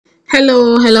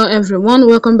Hello everyone.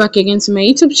 Welcome back again to my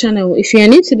YouTube channel. If you are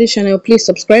new to this channel, please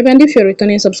subscribe, and if you're a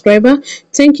returning subscriber,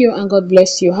 thank you and God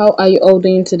bless you. How are you all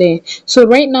doing today? So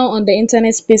right now on the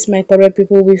internet space, my correct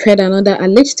people, we've heard another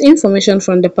alleged information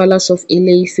from the palace of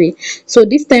Ile-Ife. So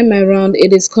this time around,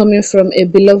 it is coming from a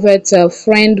beloved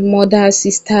friend, mother,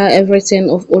 sister, everything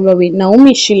of Olori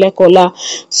Naomi Shilekunola.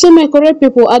 So my correct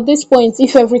people, at this point,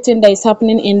 if everything that is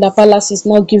happening in the palace is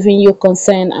not giving you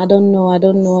concern, I don't know,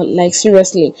 like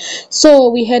seriously. So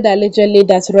we heard allegedly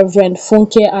that Reverend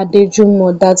Funke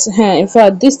Adejumo, that in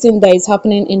fact this thing that is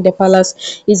happening in the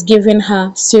palace is giving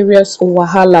her serious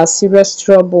wahala, serious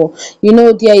trouble. You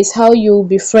know, there is how you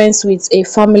be friends with a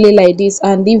family like this,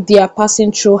 and if they are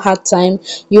passing through hard time,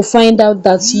 you find out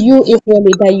that you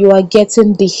equally that you are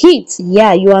getting the heat.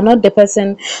 Yeah, you are not the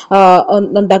person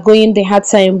undergoing the hard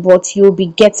time, but you'll be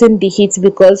getting the heat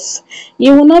because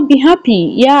you will not be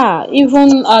happy. Yeah,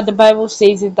 even the Bible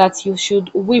says it that you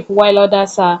should weep while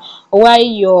others are, while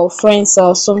your friends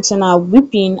or something are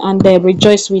weeping, and they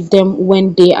rejoice with them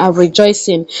when they are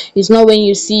rejoicing. It's not when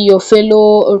you see your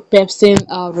fellow person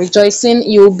rejoicing,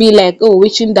 you'll be like, oh,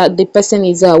 wishing that the person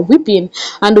is weeping,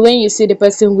 and when you see the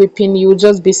person weeping, you'll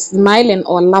just be smiling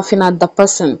or laughing at the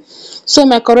person. So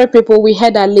my correct people, we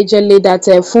heard allegedly that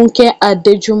Funke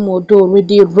Adejumo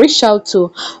already reached out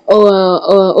to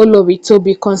Olori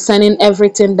Tobi concerning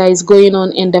everything that is going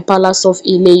on in the palace of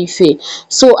Ile-Ife.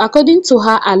 So according to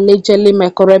her, allegedly, my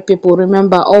correct people,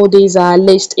 remember all these are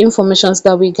alleged informations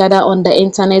that we gather on the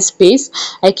internet space.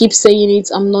 I keep saying it,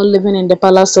 I'm not living in the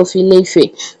palace of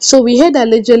Ile-Ife. So we heard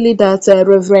allegedly that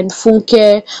Reverend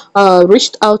Funke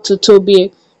reached out to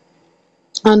Tobi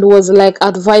and was like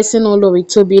advising Olori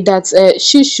Tobi that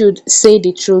she should say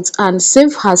the truth and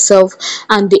save herself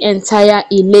and the entire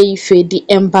Ile-Ife, the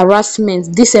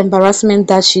embarrassment, this embarrassment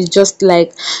that she's just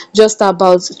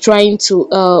about trying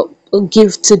to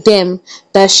give to them,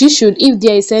 that she should, if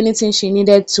there is anything she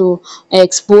needed to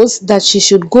expose, that she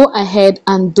should go ahead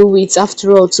and do it.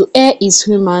 After all, to err is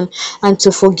human and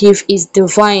to forgive is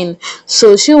divine.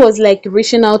 So she was like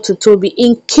reaching out to Tobi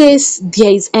in case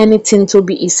there is anything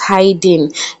Tobi is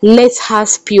hiding, let her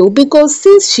spill, because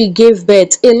since she gave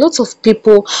birth, a lot of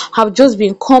people have just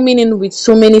been coming in with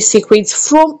so many secrets,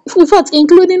 from in fact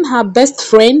including her best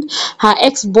friend, her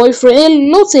ex-boyfriend.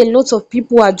 A lot of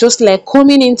people are just like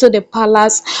coming into the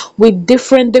palace with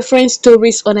different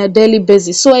stories on a daily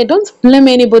basis. So I don't blame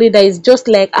anybody that is just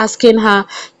like asking her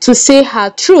to say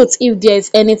her truth if there is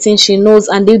anything she knows,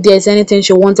 and if there is anything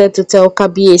she wanted to tell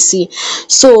KBAC.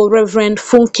 So Reverend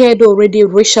Funke already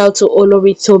reached out to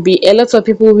Olori Tobi. A lot of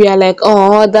people were like,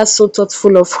 oh, that's so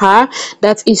thoughtful of her,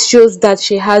 that it shows that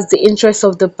she has the interest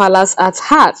of the palace at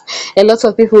heart. A lot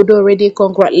of people do already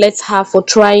congratulate her for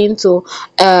trying to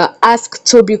ask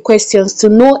Tobi questions to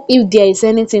know if there is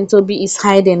anything Tobi is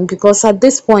hiding, because at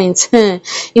this point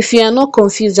if you are not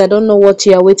confused, I don't know what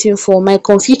you are waiting for. My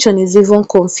confusion is even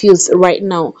confused right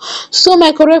now. So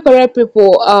my correct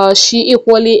people, she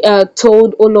equally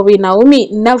told Olori Naomi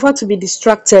never to be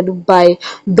distracted by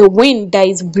the wind that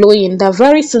is blowing, that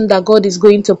very soon that God is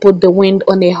going to put the wind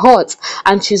on a heart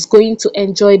and she's going to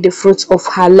enjoy the fruits of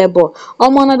her labor.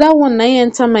 Another one I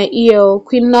enter my ear,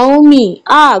 Queen Naomi,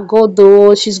 God,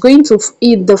 though, she's going to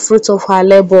eat the fruit of her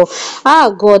labor.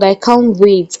 God, I can't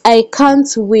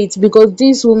wait, because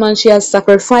this woman, she has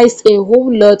sacrificed a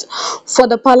whole lot for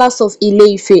the palace of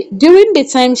Ile-Ife. During the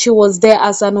time she was there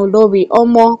as an Olori,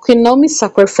 Queen Naomi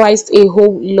sacrificed a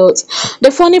whole lot.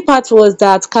 The funny part was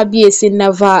that KBAC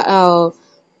never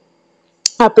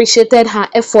appreciated her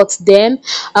efforts then,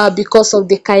 because of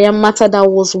the Kaya matter that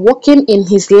was working in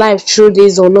his life through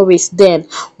these Oloris then.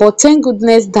 But thank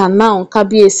goodness that now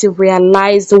Kabiyesi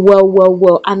realized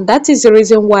well, and that is the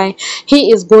reason why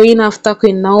he is going after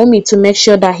Queen Naomi, to make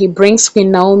sure that he brings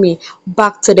Queen Naomi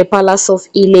back to the palace of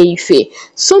Ile-Ife.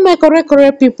 So my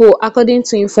correct people, according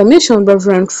to information,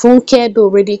 Reverend Funke had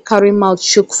already carried mouth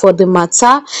shook for the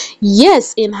matter.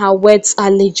 Yes, in her words,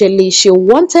 allegedly, she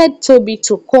wanted Tobi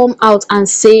to come out and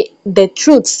say the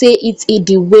truth, say it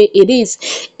the way it is.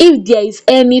 If there is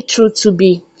any truth to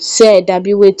be said, I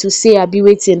be wait to say, I be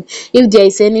waiting. If there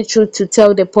is any truth to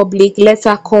tell the public, let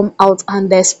her come out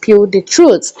and spill the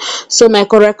truth. So my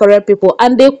correct people,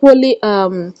 and they equally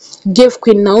gave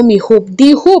Queen Naomi hope.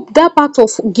 The hope, that part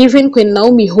of giving Queen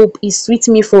Naomi hope is sweet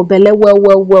me for belle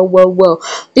well,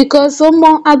 because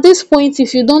at this point,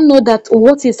 if you don't know that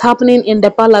what is happening in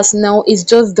the palace now is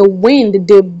just the wind,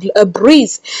 the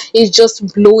breeze is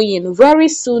just blowing, very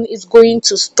soon it's going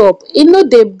to stop. You know,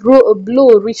 they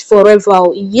blow reach forever.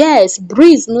 Yes,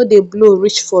 breeze no dey blow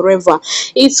reach forever.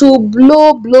 It will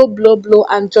blow, blow, blow, blow,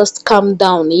 and just calm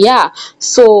down. Yeah.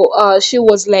 So she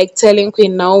was like telling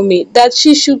Queen Naomi that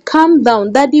she should calm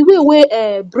down, that the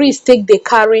way breeze take dey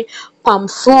carry palm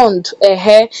frond,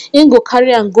 him go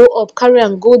carry am go up, carry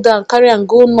am go down, carry am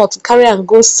go north, carry am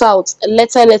go south,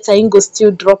 later later him go still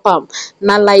drop am.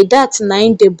 Na like dat na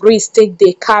im the breeze take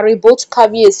dey carry both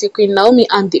Kabiyesi, Queen Naomi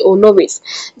and the Oloris.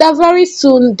 That very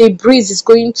soon the breeze is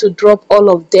going to drop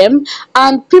all of them,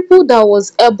 and people that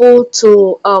was able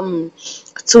to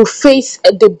face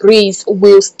the breeze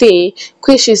will stay,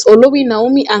 which is Olori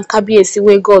Naomi and Kabiyesi,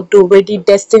 wey God already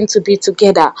destined to be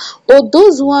together. But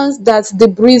those ones that the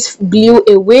breeze blew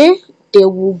away, they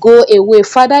will go away,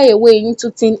 farther away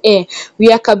into thin air,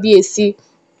 where Kabiyesi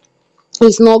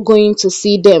is not going to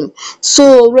see them.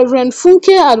 So Reverend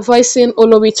Funke advising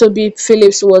Olori Tobi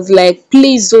Phillips was like,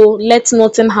 please oh, let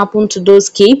nothing happen to those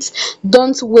kids.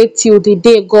 Don't wait till the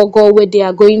day go where they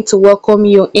are going to welcome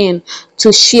you in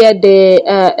to share the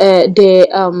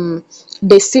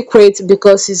secret,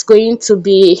 because it's going to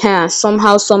be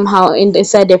somehow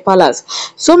inside the palace.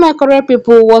 So my correct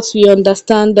people, what we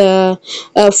understand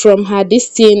from her this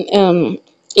thing,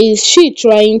 is she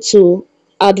trying to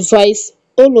advise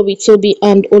Olori Tobi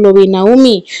and Olori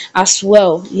Naomi as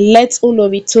well. Let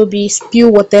Olori Tobi spill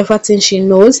whatever thing she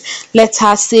knows. Let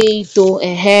her say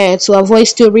it to avoid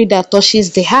story that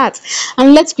touches the heart.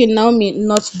 And let Queen Naomi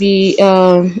not be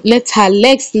let her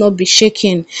legs not be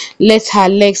shaking. Let her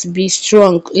legs be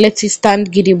strong. Let it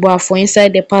stand gidigba for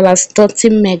inside the palace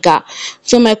 30 mega.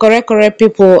 So my correct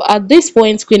people, at this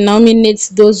point Queen Naomi needs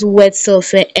those words of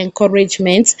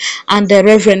encouragement, and the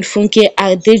Reverend Funke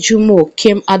Adejumo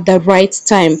came at the right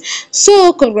time.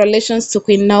 So congratulations to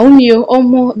Queen Naomi.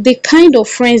 The kind of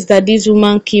friends that this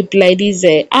woman keep like this,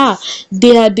 they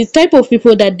are the type of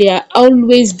people that they are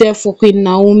always there for Queen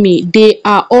Naomi. They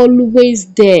are always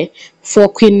there for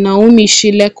Queen Naomi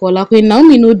shilekunola. Queen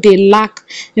Naomi no dey lack.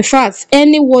 In fact,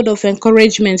 any word of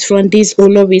encouragement from this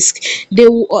Oloris, they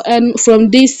will, and from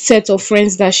this set of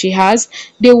friends that she has,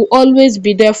 they will always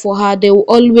be there for her. They will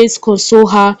always console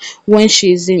her when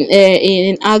she's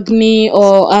in agony,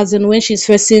 or as in when she's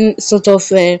facing sort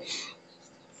of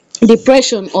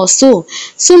depression or so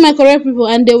my correct people,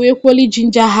 and they will equally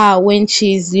ginger her when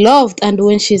she's loved and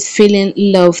when she's feeling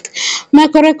loved. My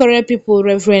correct people,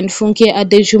 Reverend Funke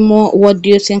Adejumo, what do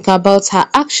you think about her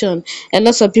action? A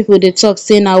lot of people they talk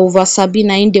saying na over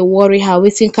Sabina in dey worry her,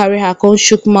 wetin carry her come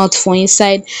shook mouth for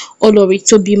inside Olori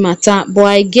Tobi matter. But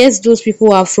I guess those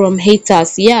people are from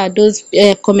haters. Yeah, those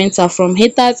comments are from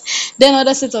haters. Then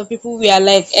other set of people we are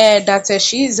like that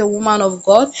she is a woman of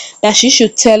God, that she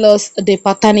should tell us the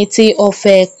paternity of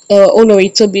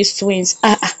Olori Tobi's twins.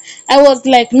 I was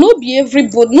like, no be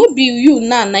everybody, no be you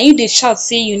now you dey shout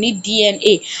say you need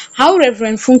DNA. How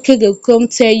Reverend Funke go come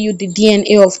tell you the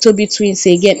DNA of Toby twins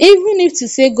again? Even if to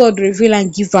say God reveal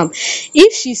and give am,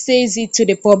 if she says it to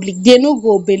the public, they no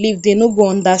go believe, they no go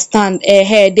understand.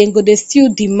 Then go they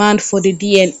still demand for the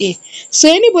DNA. So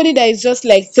anybody that is just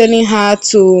like telling her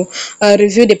to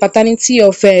reveal the paternity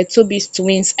of Toby's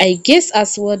twins, I guess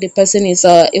as well the person is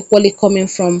equally coming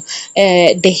from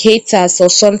the haters or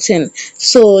something.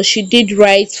 So she did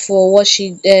right for what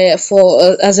she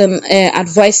for as an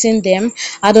advising them.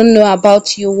 I don't know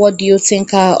about you. What do you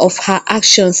think of her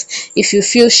actions? If you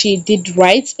feel she did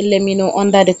right, let me know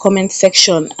under the comment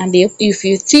section, and if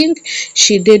you think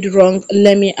she did wrong,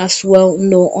 let me as well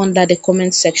know under the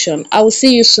comment section. I will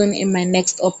see you soon in my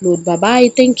next upload. Bye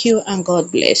bye, thank you, and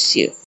God bless you.